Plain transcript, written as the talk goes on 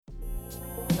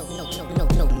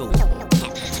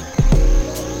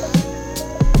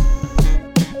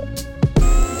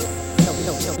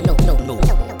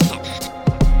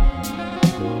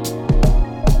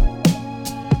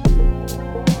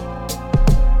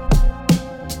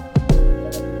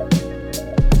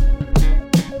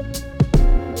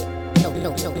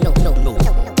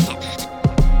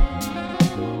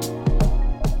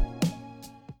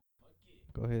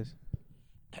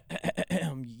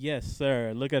Yes,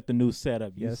 sir. Look at the new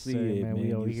setup. You Yes, see sir, it, man.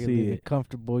 We over You here see living it.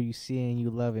 comfortable. You see it and you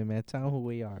love it, man. Tell them who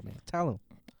we are, man. Tell them.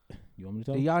 You want me to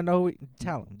tell Do them? y'all know who?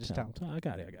 Tell them. Just tell them. I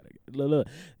got it. Look.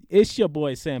 It's your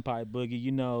boy Senpai Boogie.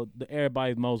 You know,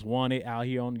 everybody's most wanted out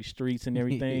here on the streets and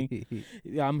everything.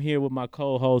 I'm here with my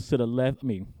co-host to the left. I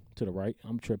mean, to the right.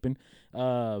 I'm tripping.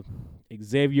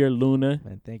 Xavier Luna.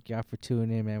 Man, thank y'all for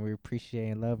tuning in, man. We appreciate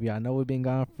and love y'all. I know we've been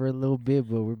gone for a little bit,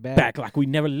 but we're back. Back like we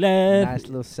never left. Nice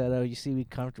little setup. You see, we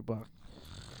comfortable.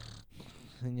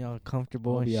 And y'all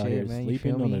comfortable We'll and be out here shit, man. You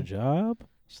sleeping feel on me? the job.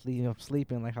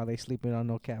 Sleeping like how they sleeping on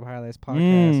No Cap Highlights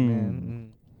podcast,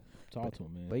 man. Talk to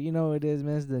him, man. But you know what it is,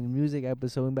 man. It's the music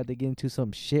episode. We're about to get into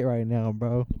some shit right now,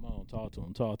 bro. Come on, talk to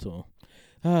him.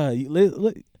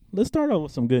 Let's start off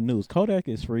with some good news. Kodak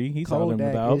is free. He's out and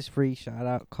about. Kodak is free. Shout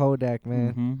out Kodak,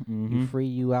 man. Mm-hmm. You free,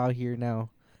 you out here now.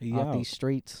 He off out. these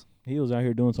streets. He was out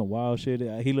here doing some wild shit.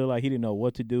 He looked like he didn't know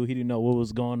what to do. He didn't know what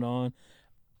was going on.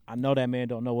 I know that man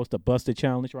don't know what's the busted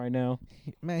challenge right now.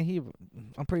 Man,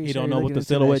 I'm pretty He sure don't know looking what the into that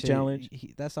silhouette shit. challenge.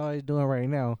 That's all he's doing right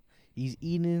now. He's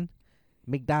eating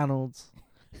McDonald's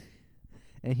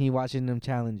and he watching them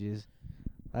challenges.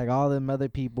 Like all them other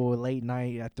people late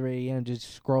night at 3 a.m.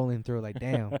 just scrolling through like,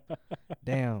 damn.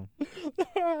 Then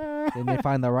they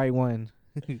find the right one.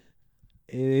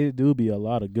 It do be a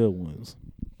lot of good ones.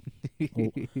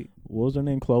 What was her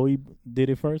name? Chloe did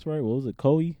it first, right? What was it?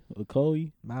 Chloe?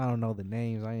 Chloe? I don't know the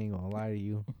names. I ain't gonna lie to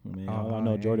you. Man, all I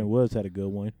know, Jordan Woods had a good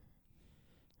one.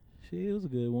 She was a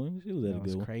good one. She was at a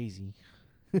good one. Crazy.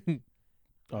 Oh,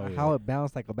 yeah. How it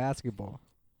bounced like a basketball.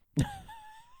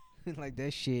 Like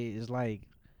that shit is like.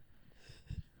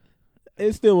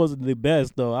 It still wasn't the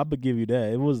best, though. I would give you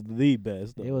that. It was the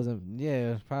best, though. It wasn't.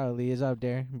 Yeah, probably is up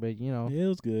there, but you know. Yeah, it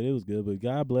was good. It was good. But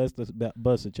God bless the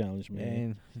Busted Challenge,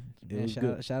 man. And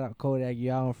shout out Kodak.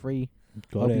 You out on free.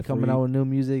 Kodak Hope you coming free, out with new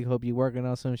music. Hope you working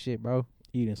on some shit, bro.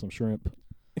 eating some shrimp.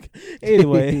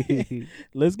 Anyway,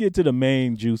 let's get to the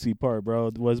main juicy part, bro.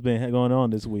 What's been going on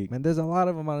this week? Man, there's a lot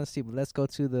of them honestly, but let's go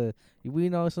to the. We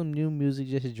know some new music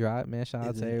just dropped, man. Shout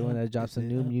out to everyone that dropped some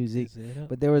new music.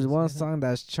 But there was one song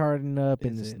that's charting up,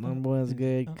 and this number one's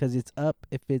good because it's up.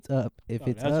 If it's up, if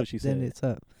it's up, then it's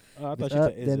up. I thought It's she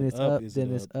up, said, then it's up,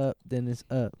 then it's up, then it's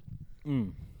up.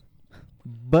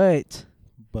 But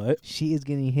she is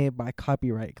getting hit by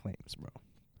copyright claims, bro.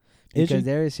 Because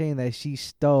they're saying that she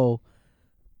stole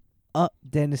up,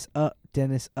 then it's up,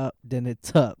 then it's up, then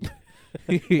it's up.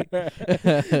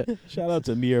 Shout out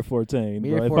to Mir Fortain,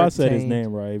 Mir bro. If I said his Fortain.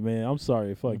 name right, man, I'm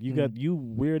sorry. Fuck, you got you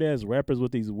weird ass rappers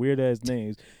with these weird ass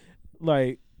names.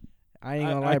 Like, I ain't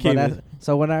gonna I lie, can't bro. even-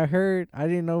 So when I heard, I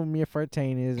didn't know who Mir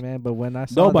Fortain is, man. But when I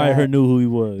saw nobody that, knew who he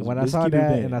was. when I Let's saw keep it that,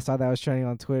 bang. and I saw that was trending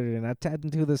on Twitter, and I tapped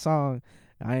into the song,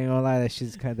 I ain't gonna lie, that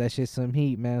shit's some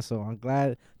heat, man. So I'm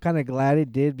kind of glad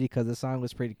it did because the song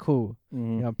was pretty cool.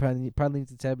 Mhm. You know, probably need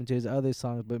to tap into his other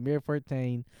songs, but Mir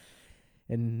Fortain,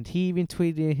 and he even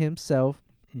tweeted himself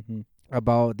Mhm.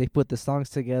 about they put the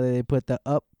songs together. They put the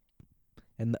up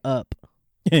and the up,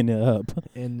 And up.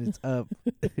 and it's up.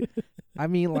 I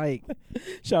mean, like,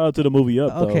 Shout out to the movie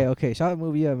Up. okay. Shout out the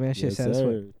movie up, man. Shit Yes, sounds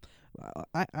sir.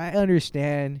 I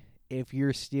understand if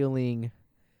you're stealing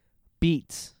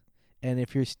beats and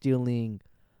if you're stealing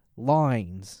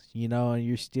lines, you know, and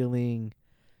you're stealing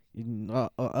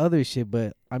other shit.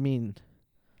 But I mean,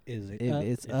 Is it if up?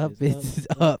 it's If up, it's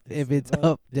up. If it's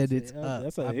up, then Is it's it up.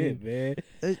 That's a I hit, mean,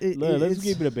 man. Look, let's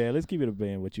keep it a band. Let's keep it a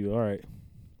band with you. All right.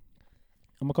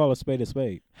 I'm gonna call a spade a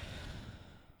spade.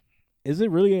 Is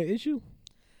it really an issue?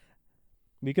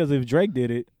 Because if Drake did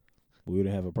it, we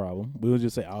wouldn't have a problem. We would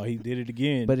just say, "Oh, he did it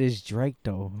again." But it's Drake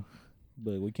though.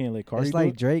 But we can't let Cardi. It's do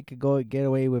like it. Drake could get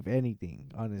away with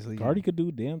anything. Honestly, Cardi could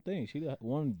do damn thing. She got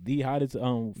one of the hottest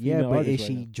female yeah, but artists is right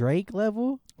she now. Drake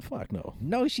level? Fuck no.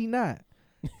 No, she not.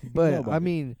 But I Nobody.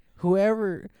 mean,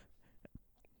 whoever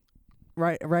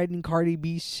writing Cardi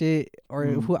B shit, or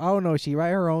who I don't know, she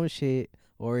write her own shit,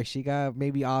 or she got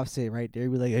maybe Offset right there,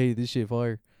 be like, hey, this shit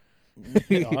fire.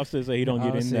 Offset said he don't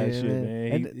get into that Offset, shit,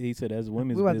 man. and He said that's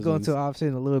women's We about to business. go into Offset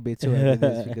in a little bit too after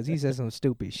this because he said some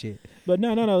stupid shit. But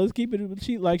no. Let's keep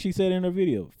it. Like she said in her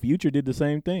video, Future did the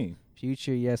same thing.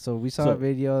 Future, yeah. So we saw a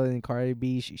video and Cardi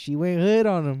B, she went hood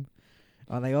on him.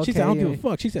 I'm like, okay. She said, "I don't give a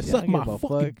fuck." She said, yeah, I "Suck don't my give a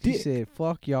fucking fuck. dick." She said,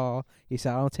 "Fuck y'all." He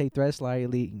said, "I don't take threats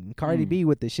lightly." And Cardi B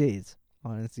with the shits,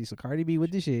 honestly. So Cardi B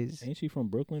with the shits. Ain't she from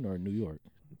Brooklyn or New York?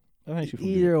 I think she from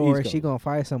Either East or, Coast. she gonna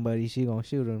fight somebody. She gonna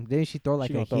shoot him. Then she throw like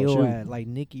She a gonna throw a heel shoe. at like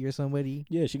Nicki or somebody.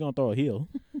 Yeah, she gonna throw a heel.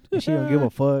 And she don't give a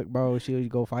fuck, bro. She'll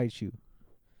go fight you.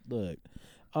 Look,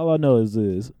 all I know is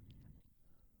this.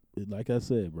 Like I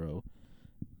said, bro.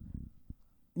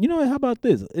 You know what? How about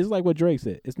this? It's like what Drake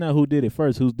said. It's not who did it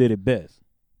first, who did it best.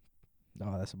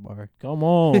 Oh, that's a bar. Come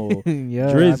on. Yeah,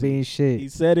 I Drizzy. mean, shit. He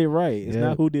said it right. It's Yep.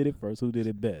 not who did it first, who did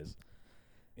it best.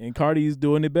 And Cardi's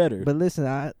doing it better. But listen,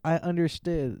 I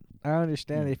understood. I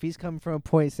understand if he's coming from a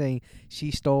point saying she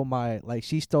stole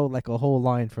like a whole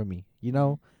line from me. You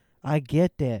know, I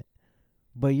get that.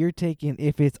 But you're taking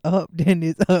if it's up, then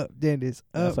it's up, then it's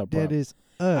That's a up, then problem. it's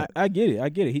up. I get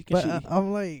it. He But can.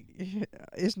 I'm like,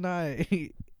 it's not.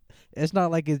 It's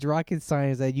not like it's rocket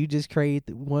science that you just create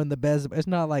one of the best. It's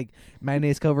not like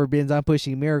mayonnaise covered bins. I'm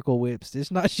pushing Miracle Whips.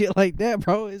 It's not shit like that,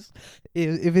 bro. It's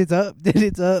if it's up, then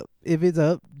it's up. If it's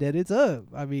up, then it's up.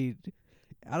 I mean,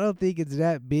 I don't think it's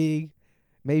that big.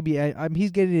 Maybe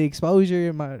he's getting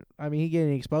exposure. He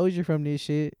getting exposure from this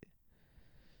shit.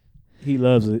 He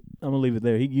loves it. I'm gonna leave it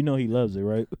there. He loves it,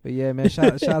 right? But yeah, man,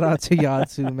 shout out to y'all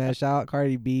too, man. Shout out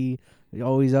Cardi B.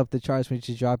 Always up the charts when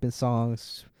she's dropping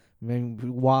songs. Man,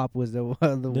 WAP was the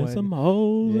There's one. some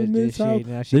hoes in this shit. house.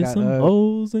 Now she There's got, some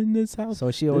hoes in this house.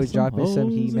 So she always some dropping some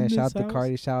heat, hoes man. in Shout out this to house.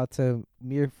 Cardi. Shout out to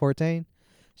Mir Fortain.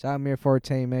 Shout out Mir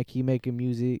Fortain, man. Keep making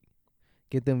music.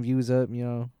 Get them views up, you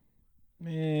know.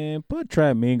 Man, put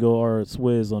Trap Mingo or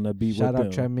Swizz on that beat Shout with out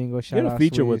them. Trap Mingo. Shout Get out a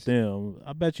feature Swizz. with them.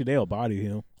 I bet you they'll body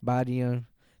him. Body him.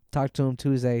 Talk to him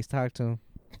Tuesdays. Talk to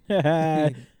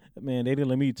him. Man, they didn't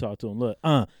let me talk to him. Look,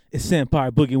 it's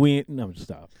Senpai Boogie. We ain't. No, just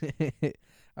stop.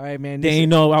 All right, man. They ain't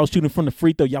know I was shooting from the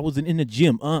free throw. Y'all wasn't in the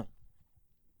gym. All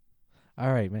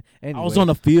right, man. Anyway. I was on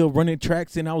the field running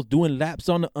tracks and I was doing laps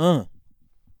on the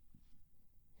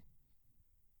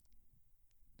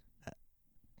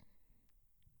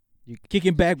You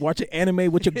kicking back, watching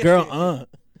anime with your girl. All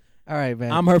right,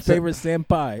 man. I'm her favorite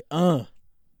senpai.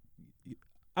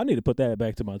 I need to put that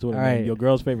back to my Twitter. All Man. right. Your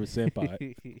girl's favorite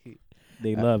senpai.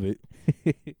 They love it.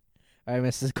 All right,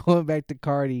 man. So going back to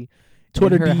Cardi.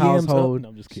 Twitter in her DMs. household. No,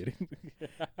 I'm just kidding.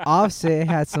 Offset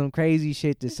had some crazy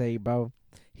shit to say, bro.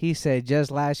 He said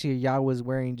just last year y'all was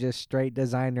wearing just straight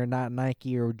designer, not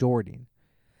Nike or Jordan.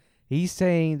 He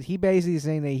basically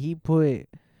saying that he put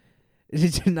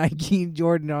Nike and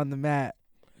Jordan on the map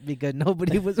because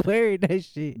nobody was wearing that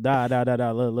shit. Nah.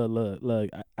 Look.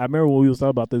 I remember when we was talking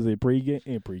about this in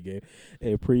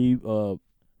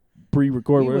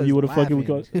pre-record, whatever you would have fucking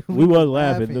called. We was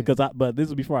laughing because but this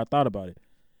is before I thought about it.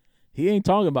 He ain't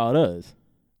talking about us.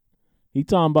 He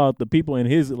talking about the people in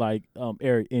his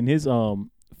area, in his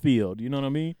field. You know what I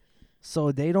mean?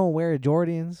 So they don't wear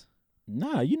Jordans?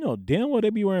 Nah, you know damn well they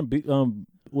be wearing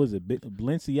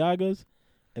Balenciagas.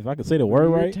 If I could say the word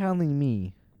You're right, telling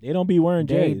me they don't be wearing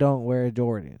they J's. don't wear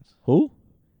Jordans. Who?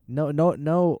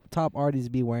 No top artists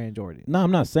be wearing Jordans. No,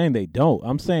 I'm not saying they don't.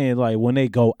 I'm saying like when they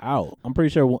go out. I'm pretty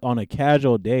sure on a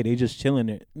casual day they just chilling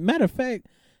there. Matter of fact,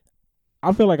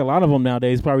 I feel like a lot of them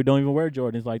nowadays probably don't even wear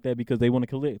Jordans like that because they want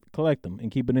to collect them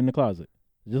and keep it in the closet,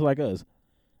 just like us.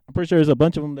 I'm pretty sure there's a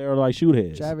bunch of them that are like shoe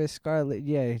heads. Travis Scott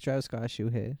shoe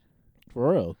head.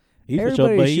 For real. He's for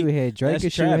Everybody sure, a shoe head. Drake that's a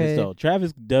shoe Travis head. though.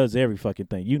 Travis does every fucking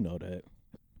thing. You know that.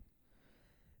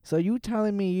 So you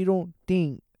telling me you don't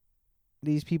think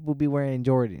these people be wearing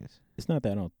Jordans? It's not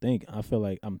that I don't think. I feel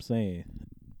like I'm saying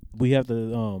we have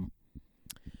to.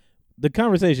 The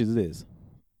conversation is this: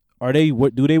 do they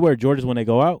wear Jordans when they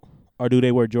go out, or do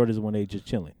they wear Jordans when they just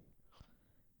chilling?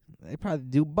 They probably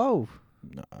do both.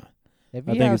 Nah, If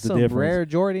I you think have it's the some difference. rare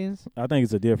Jordans, I think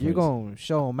it's a difference. you're gonna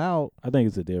show them out. I think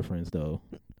it's a difference though.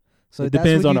 So It that's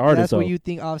depends what on you, the artist, That's what though. you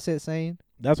think Offset saying?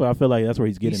 That's what I feel like. That's where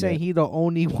he's getting. He's saying at. he the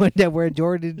only one that wear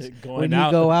Jordans Going when out.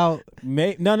 you go out.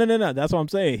 No. That's what I'm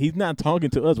saying. He's not talking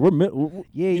to us. We're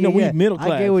Yeah, we middle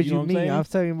class. I get what you you know mean. What I'm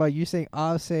talking about you saying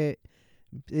Offset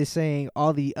is saying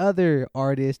all the other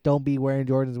artists don't be wearing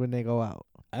Jordans when they go out.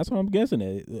 That's what I'm guessing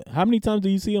at. How many times do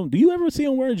you see them? Do you ever see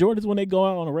them wearing Jordans when they go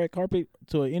out on a red carpet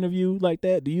to an interview like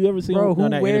that? Do you ever see Bro,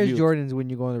 them? who wears Jordans when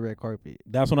you go on the red carpet?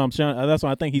 That's what I'm showing. That's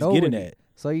what I think he's getting at.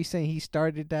 So you saying he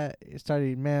started that?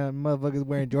 Motherfuckers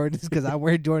wearing Jordans because I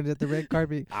wear Jordans at the red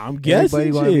carpet. I'm guessing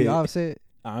Everybody want to be shit. Offset.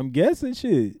 I'm guessing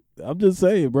shit. I'm just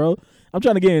saying, bro. I'm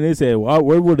trying to get in his head.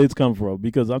 Where would this come from?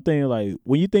 Because I'm thinking like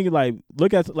when you think like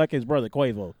look at like his brother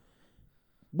Quavo.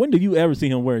 When did you ever see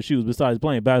him wearing shoes besides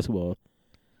playing basketball?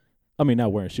 I mean,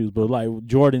 not wearing shoes, but like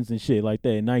Jordans and shit like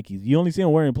that, and Nikes. You only see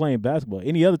him wearing playing basketball.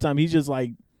 Any other time, he's just like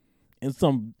in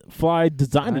some fly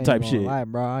designer type shit. Lie,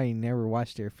 bro. I ain't never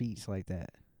watched their feet like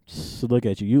that. So look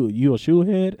at you. You a shoe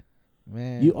head?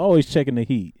 Man, You always checking the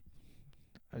heat.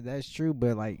 that's true,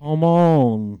 but like, Come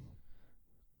on.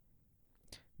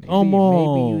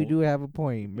 maybe you do have a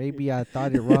point. Maybe I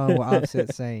thought it wrong what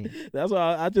Offset saying. That's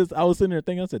why I was sitting there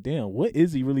thinking, I said, damn, what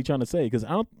is he really trying to say? Because I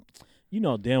don't, you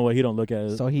know damn well he don't look at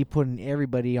it. So he putting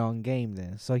everybody on game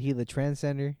then. So he the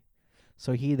trendsetter.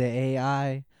 So he the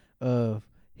AI of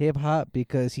hip hop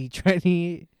because he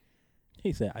trending it.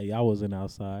 He said y'all wasn't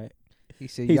outside. He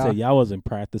said He said y'all wasn't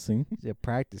practicing. He said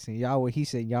practicing. He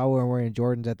said y'all weren't wearing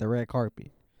Jordans at the red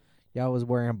carpet. Y'all was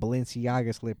wearing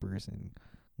Balenciaga slippers and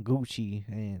Gucci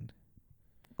and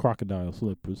Crocodile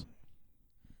slippers.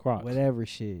 Crocs. whatever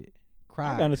shit.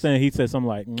 Crocs. I understand he said something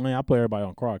like, man, I put everybody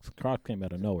on Crocs. Crocs came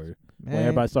out of nowhere. Man, When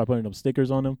everybody started putting them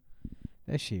stickers on them.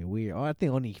 that shit weird. I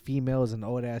think only females and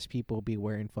old ass people be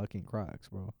wearing fucking Crocs,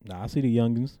 bro. Nah, I see the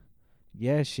youngins.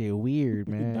 Yeah, shit weird,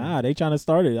 man. Nah, they trying to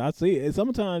start it. I see it.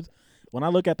 Sometimes when I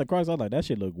look at the Crocs, I'm like, that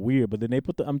shit look weird. But then they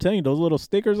put I'm telling you, those little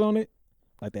stickers on it,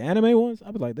 like the anime ones, I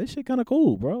was like, this shit kind of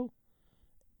cool, bro.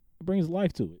 It brings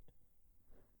life to it.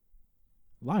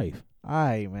 Life.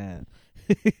 Alright, man.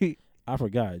 I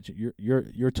forgot.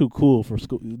 You're too cool for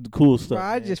school, cool stuff. Bro,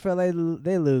 I man. just felt like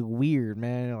they look weird,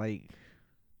 man. Like,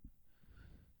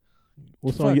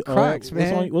 what's fuck on your Crocs,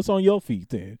 man. What's on your feet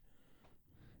then?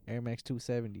 Air Max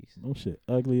 270s. No shit,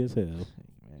 ugly as hell,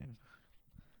 Man,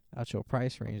 out your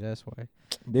price range, that's why.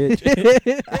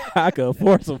 bitch. I could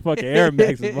afford some fucking Air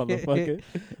Maxes, motherfucker.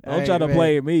 Don't Hey, try to man.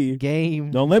 play me.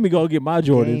 Game. Don't let me go get my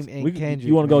Jordans. Game and Kendrick,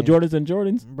 You want to go man. Jordans and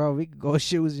Jordans? Bro, we could go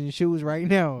shoes and shoes right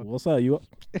now. What's up? You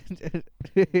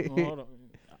hold on.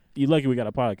 You lucky we got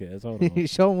a podcast. Hold on.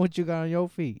 Show them what you got on your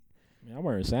feet. Man, I'm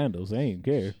wearing sandals. They ain't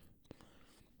care.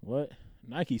 What?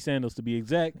 Nike sandals to be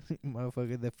exact.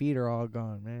 Motherfucker, the feet are all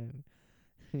gone, man.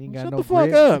 Ain't got Shut no the fuck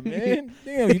grip. up, man.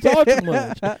 Damn, you talk too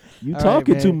much. You All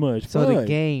talking right, too man. much. So Fuck.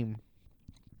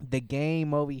 the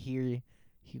game over here,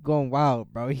 he going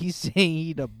wild, bro. He's saying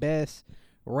he the best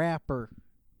rapper.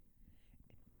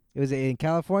 Was it in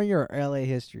California or LA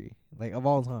history, like of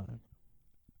all time?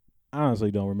 I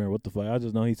honestly don't remember what the fuck. I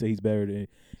just know he said he's better than.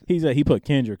 He said he put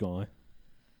Kendrick on.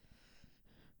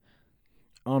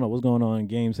 I don't know what's going on in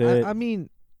Game's head. I mean,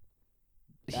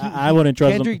 I wouldn't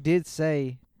trust Kendrick him. did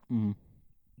say Mm,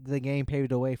 the game paved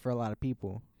the way for a lot of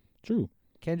people. true.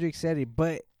 Kendrick said it,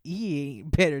 but he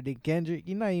ain't better than Kendrick.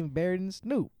 You're not even better than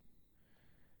Snoop.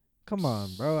 Come on,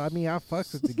 bro. I mean, I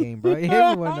fucks with the game, bro.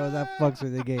 Everyone knows I fucks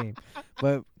with the game.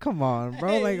 But come on,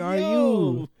 bro. Like,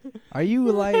 are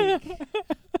you like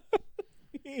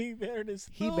He ain't better than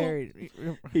he Snoop. buried?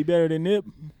 He better than Nip.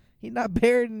 He not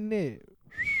better than it.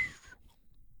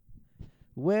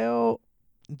 Well,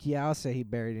 yeah, I'll say he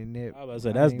buried in Nip. I was about to say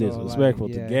I that's ain't gonna lie. disrespectful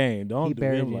to Yeah. Game. He Don't do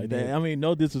buried him in like that. Nip. I mean,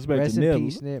 no disrespect Rest to in Nip.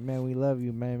 peace, Nip, man. We love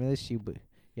you, man. Miss you, but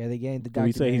yeah, the game. The Can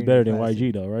we say he's documentary better than classic.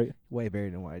 YG though, right? Way better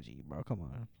than YG, bro. Come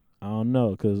on. I don't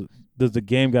know, cause does the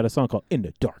Game got a song called "In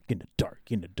the Dark, in the Dark,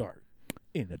 in the Dark,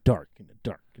 in the Dark, in the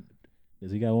Dark"?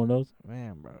 Does he got one of those?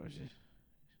 Man, bro.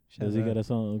 Just Does he got a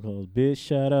song called "Bitch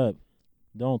Shut Up,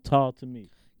 Don't Talk to Me,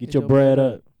 Get Get Your your Bread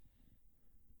bread Up"?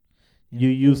 You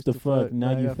used to fuck,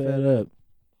 now you fed up.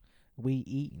 We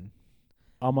eating.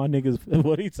 All my niggas,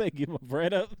 what did he say? Get my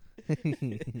bread up.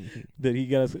 Did he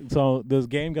got a song? Does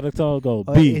Game got a song called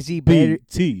Oh, B? is he better-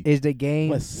 T? Is the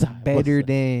game West Side, better West Side.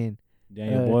 than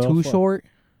Daniel Boyle, Too fuck. Short?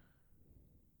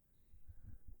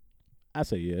 I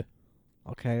say yeah.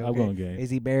 Okay, I'm going Game. Is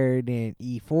he better than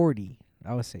E40?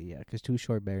 I would say yeah, because Too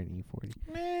Short better than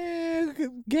E40.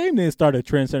 Man, Game didn't start a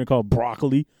trend center called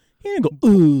Broccoli. He didn't go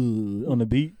ooh on the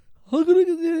beat. How could I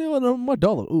get my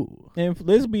dollar? Ooh. And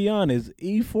let's be honest,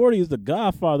 E40 is the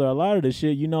godfather of a lot of this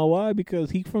shit. You know why?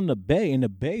 Because he from the Bay, and the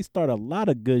Bay started a lot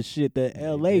of good shit that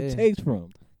Yeah, LA yeah. takes from.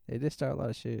 They did start a lot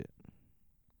of shit.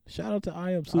 Shout out to I Am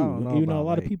I don't Sue. know Even though a about,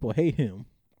 lot of like- people hate him.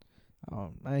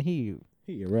 Man, he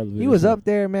irrelevant. was as up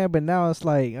there, man, but now it's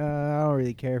like I don't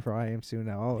really care for I Am Soon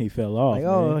now. He fell off. Like,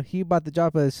 man. oh, he about to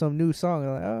drop some new song.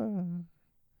 I'm like,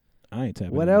 oh, I ain't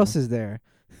tapping. what in, else man. is there?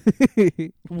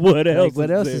 What else? What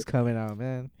else there? is coming out,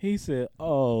 man? He said,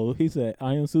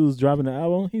 I Am Sue's dropping the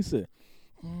album. He said,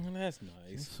 that's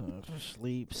nice.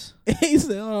 Sleeps. He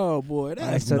said, oh boy,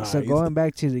 that's so, nice. so going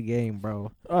back to the game,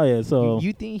 bro. Oh yeah, so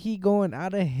You think he going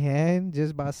out of hand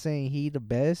just by saying he the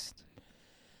best?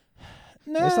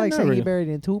 nah, It's like not saying really. he buried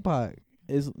in Tupac.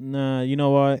 It's nah. You know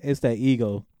what? It's that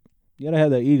ego. You gotta have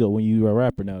that ego when you a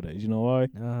rapper nowadays. You know why?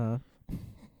 Uh-huh.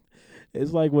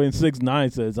 It's like when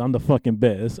 6ix9ine says, "I'm the fucking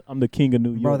best. I'm the king of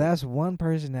New York." Bro, that's one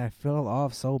person that fell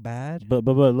off so bad. but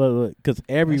look, because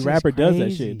every That's just rapper does that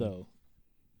crazy. shit though.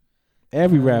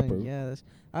 Every rapper. Yeah.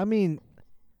 I mean,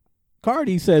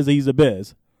 Cardi says he's the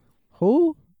best.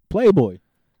 who? Playboy,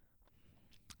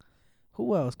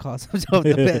 Who else calls himself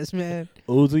the best, man?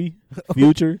 Uzi,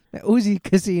 Future. Uzi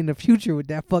could see in the future with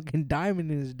that fucking diamond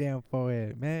in his damn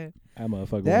forehead, man. That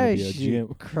motherfucker want That to be a shit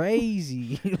gym.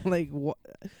 crazy. Like what?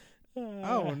 I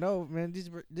don't know, man.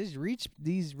 These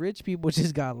rich people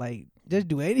just got like just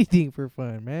do anything for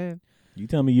fun, man. You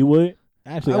tell me you would?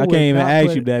 Actually, I I would can't even not ask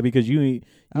put- you that because you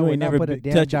I would ain't not never put a been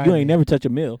damn touch. You diamond. ain't never touch a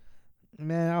mill.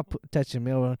 Man, I'll touch a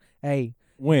million. Hey,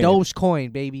 When?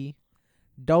 Dogecoin, baby.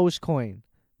 Dogecoin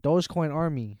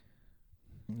army.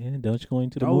 Yeah,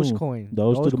 Dogecoin to the moon. Dogecoin.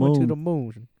 Doge to the moon. to the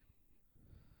moon.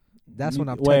 That's when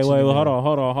I'm Wait, touching.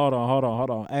 hold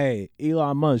on. Hey,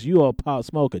 Elon Musk, you a pop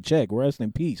smoker. Check. Rest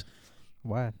in peace.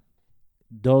 Why?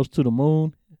 Doge to the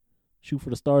moon. Shoot for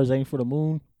the stars, aim for the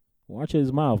moon. Watch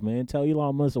his mouth, man. Tell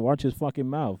Elon Musk to watch his fucking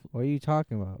mouth. What are you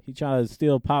talking about? He trying to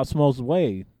steal Pop Smoke's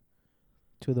way.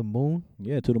 To the moon?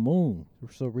 Yeah, to the moon.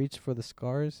 So reach for the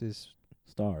scars is...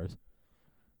 Stars.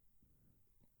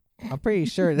 I'm pretty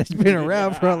sure that's been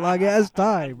around for a long ass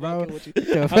time, bro. I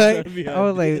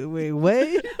was like, wait,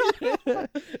 what?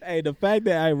 Hey, the fact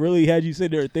that I really had you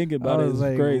sitting there thinking about it is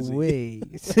like, crazy. Wait.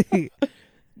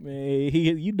 Man,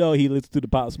 he listens to the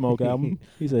Pop Smoke album.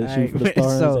 He said, shoot for the Right,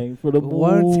 stars, so aim for the moon.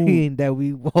 One thing that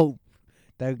we hope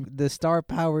that the star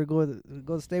power go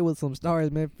stay with some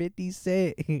stars, man. 50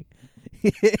 Cent.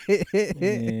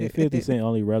 Man, 50 Cent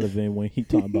only relevant when he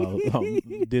talking about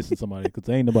dissing somebody because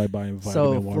ain't nobody buying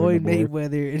So vitamin water Floyd anymore.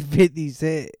 Mayweather and 50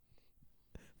 Cent.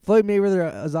 Floyd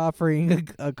Mayweather is offering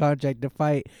a contract to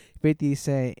fight 50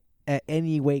 Cent at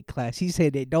any weight class. He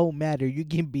said it don't matter. You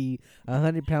can be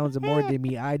 100 pounds or more than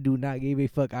me. I do not give a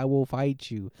fuck. I will fight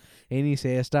you. And he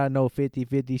said it's not no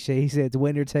 50-50 shit. He said it's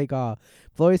winner take all.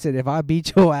 Floyd said if I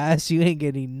beat your ass, you ain't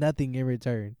getting nothing in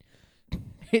return.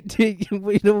 You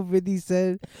know what 50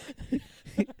 said?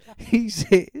 He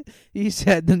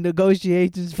said the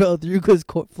negotiations fell through because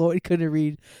Floyd couldn't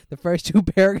read the first 2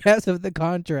 paragraphs of the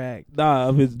contract. Nah,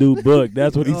 of his new book.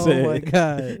 That's what he said. Oh my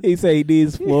God. He said he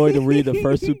needs Floyd to read the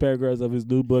first 2 paragraphs of his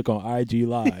new book on IG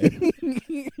Live.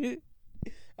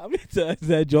 I mean, is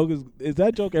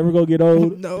that joke ever gonna get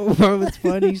old? No, bro, it's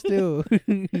funny still.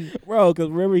 Bro, because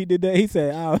remember he did that. He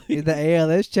said, In the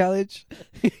ALS challenge,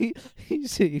 he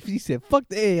said, fuck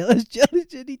the ALS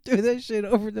challenge, and he threw that shit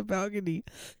over the balcony.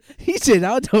 He said,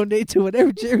 I'll donate to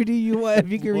whatever charity you want if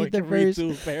you can read the first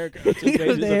 2 paragraphs, 2 pages of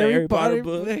of the the Harry Potter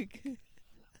book.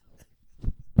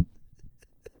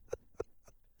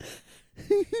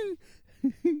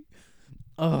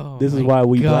 Oh, This is my why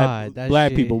we God, that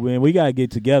black shit. people, man, we gotta get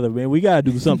together, man. We gotta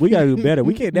do something. We gotta do better.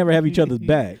 We can't never have each other's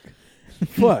back.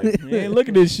 Fuck, man. Look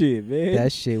at this shit, man.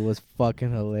 That shit was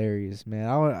fucking hilarious,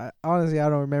 man. Honestly, I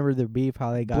don't remember the beef,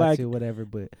 how they got to whatever,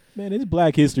 but man, it's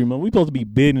Black History Month. We supposed to be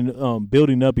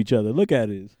building up each other. Look at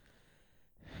this.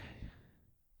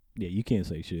 Yeah, you can't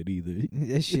say shit either.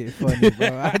 that shit funny, bro.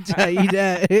 I tell you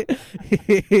that.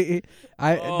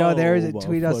 No, there was a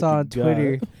tweet I saw on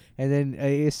Twitter, and then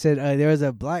it said there was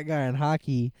a black guy in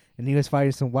hockey, and he was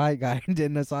fighting some white guy. And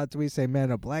then I saw a tweet saying,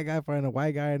 "Man, a black guy fighting a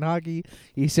white guy in hockey."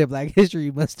 He said, "Black history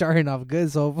must starting off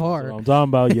good so far." That's what I'm talking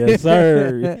about. Yes,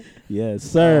 sir. Yes,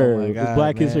 sir. Oh my It's God,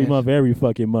 Black History man. Month every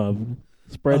fucking month.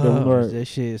 Spread the word. That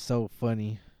shit is so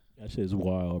funny. That shit's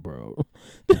wild, bro.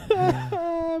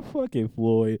 Fucking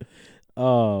Floyd.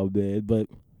 Oh, man. But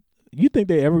you think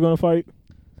they ever gonna fight?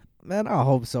 Man, I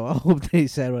hope so. I hope they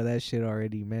settle that shit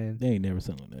already, man. They ain't never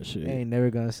settling that shit. They ain't never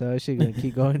gonna sell. That shit gonna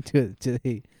keep going till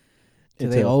they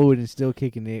Until- old and still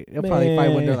kicking it. They'll probably fight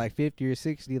when they're Man. like 50 or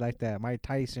 60 like that. Mike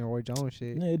Tyson, Roy Jones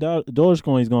shit. Yeah,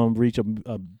 Dogecoin's gonna reach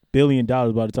 $1 billion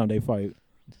by the time they fight.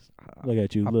 Look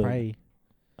at you. I Look. pray.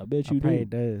 I bet I you pray do. it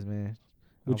does, man.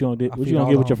 What you gonna do? I What feed you gonna all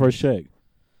get the with your first homies. check?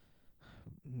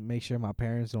 Make sure my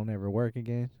parents don't ever work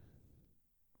again.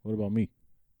 What about me?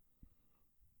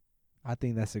 I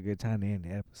think that's a good time to end the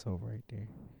episode right there.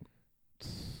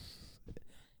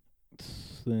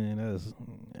 Man,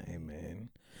 hey man.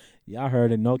 Y'all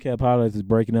heard it. No Cap Pilots is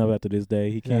breaking up after this day.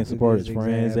 He can't support his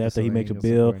friends after he makes a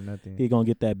bill. He gonna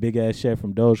get that big ass check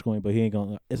from Dogecoin, but he ain't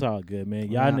gonna. It's all good, man.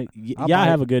 Y'all, I'll y'all buy-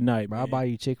 have a good night. Bro, I'll buy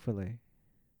you Chick-fil-A.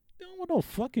 Don't want no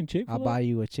fucking chick. I'll buy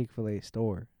you a Chick-fil-A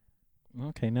store.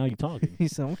 Okay, now you talking.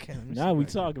 So, okay, let me Now see we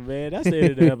right talking, man. That's the end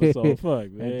of the episode.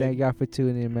 Fuck, man. And thank y'all for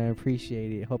tuning in, man.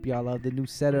 Appreciate it. Hope y'all love the new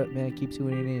setup, man. Keep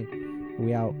tuning in.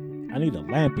 We out. I need a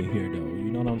lamp in here, though.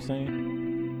 You know what I'm saying?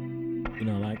 You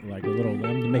know, like a little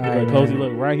lamp to make it All right, like cozy man.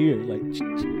 look right here, like.